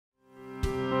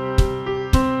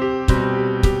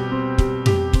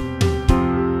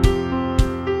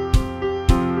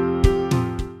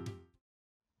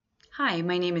Hi,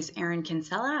 my name is Erin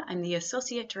Kinsella. I'm the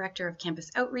Associate Director of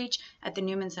Campus Outreach at the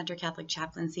Newman Centre Catholic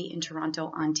Chaplaincy in Toronto,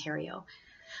 Ontario.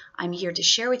 I'm here to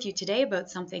share with you today about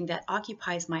something that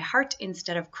occupies my heart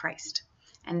instead of Christ,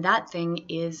 and that thing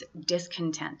is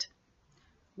discontent.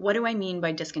 What do I mean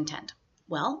by discontent?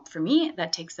 Well, for me,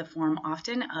 that takes the form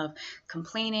often of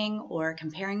complaining or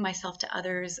comparing myself to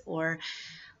others or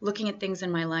looking at things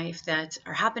in my life that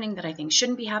are happening that I think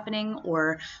shouldn't be happening,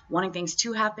 or wanting things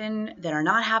to happen that are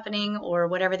not happening, or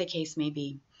whatever the case may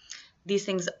be. These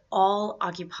things all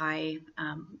occupy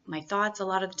my thoughts a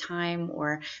lot of the time,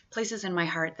 or places in my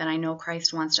heart that I know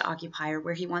Christ wants to occupy, or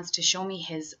where he wants to show me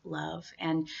his love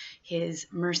and his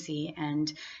mercy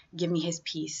and give me his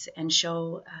peace and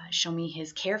show me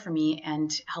his care for me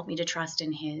and help me to trust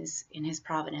in his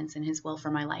providence and his will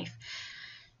for my life.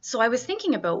 So I was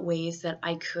thinking about ways that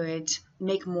I could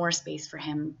make more space for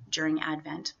him during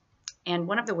Advent. And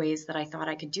one of the ways that I thought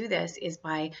I could do this is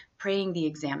by praying the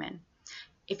Examen.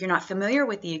 If you're not familiar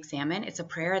with the Examen, it's a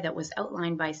prayer that was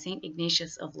outlined by St.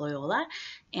 Ignatius of Loyola,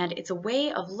 and it's a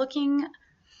way of looking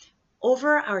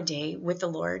over our day with the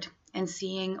Lord and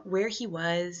seeing where he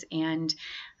was and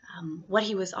what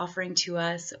he was offering to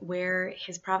us, where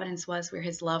his providence was, where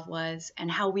his love was,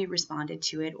 and how we responded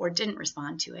to it or didn't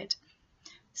respond to it.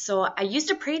 So I used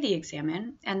to pray the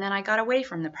Examen, and then I got away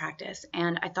from the practice,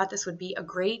 and I thought this would be a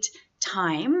great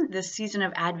time, this season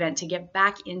of Advent, to get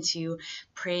back into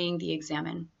praying the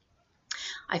Examen.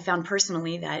 I found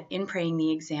personally that in praying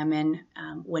the Examen,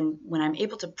 when I'm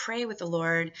able to pray with the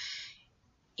Lord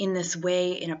in this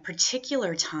way in a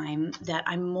particular time, that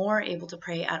I'm more able to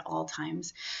pray at all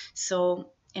times.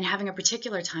 So in having a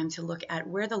particular time to look at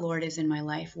where the Lord is in my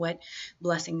life, what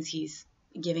blessings he's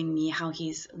giving me, how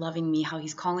he's loving me, how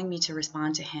he's calling me to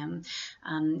respond to him,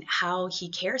 how he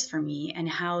cares for me, and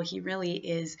how he really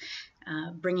is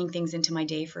bringing things into my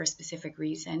day for a specific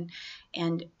reason,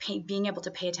 and being able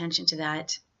to pay attention to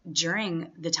that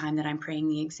during the time that I'm praying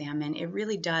the Examen. It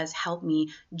really does help me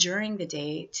during the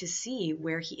day to see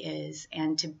where he is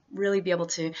and to really be able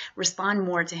to respond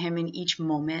more to him in each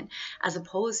moment, as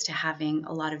opposed to having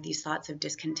a lot of these thoughts of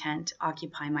discontent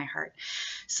occupy my heart.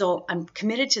 So I'm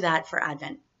committed to that for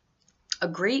Advent. A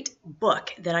great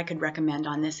book that I could recommend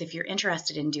on this, if you're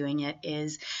interested in doing it,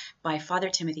 is by Father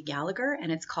Timothy Gallagher,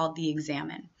 and it's called The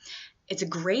Examen. It's a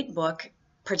great book,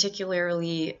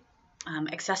 particularly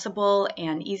accessible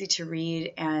and easy to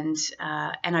read, and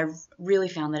I really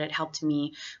found that it helped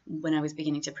me when I was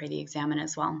beginning to pray the Examen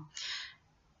as well.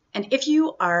 And if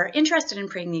you are interested in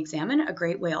praying the Examen, a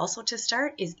great way also to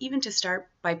start is even to start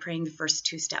by praying the first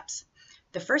two steps.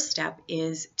 The first step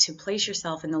is to place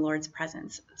yourself in the Lord's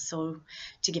presence, so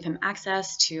to give him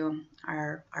access to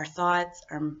our thoughts,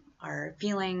 our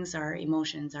feelings, our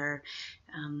emotions,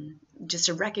 just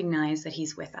to recognize that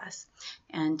he's with us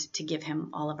and to give him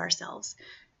all of ourselves.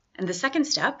 And the second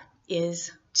step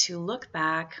is to look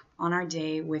back on our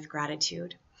day with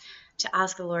gratitude, to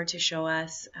ask the Lord to show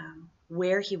us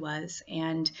where he was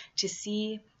and to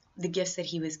see the gifts that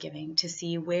he was giving, to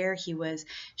see where he was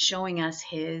showing us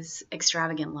his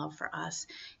extravagant love for us,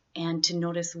 and to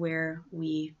notice where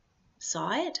we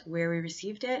saw it, where we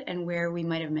received it, and where we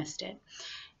might have missed it.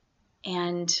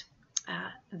 And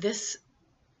this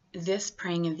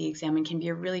praying of the Examen can be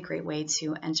a really great way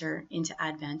to enter into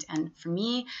Advent. And for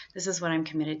me, this is what I'm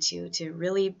committed to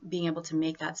really being able to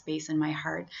make that space in my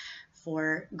heart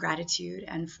for gratitude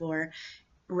and for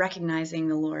recognizing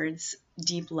the Lord's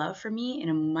deep love for me in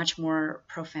a much more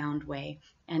profound way.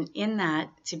 And in that,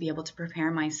 to be able to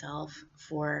prepare myself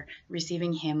for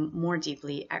receiving him more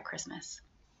deeply at Christmas.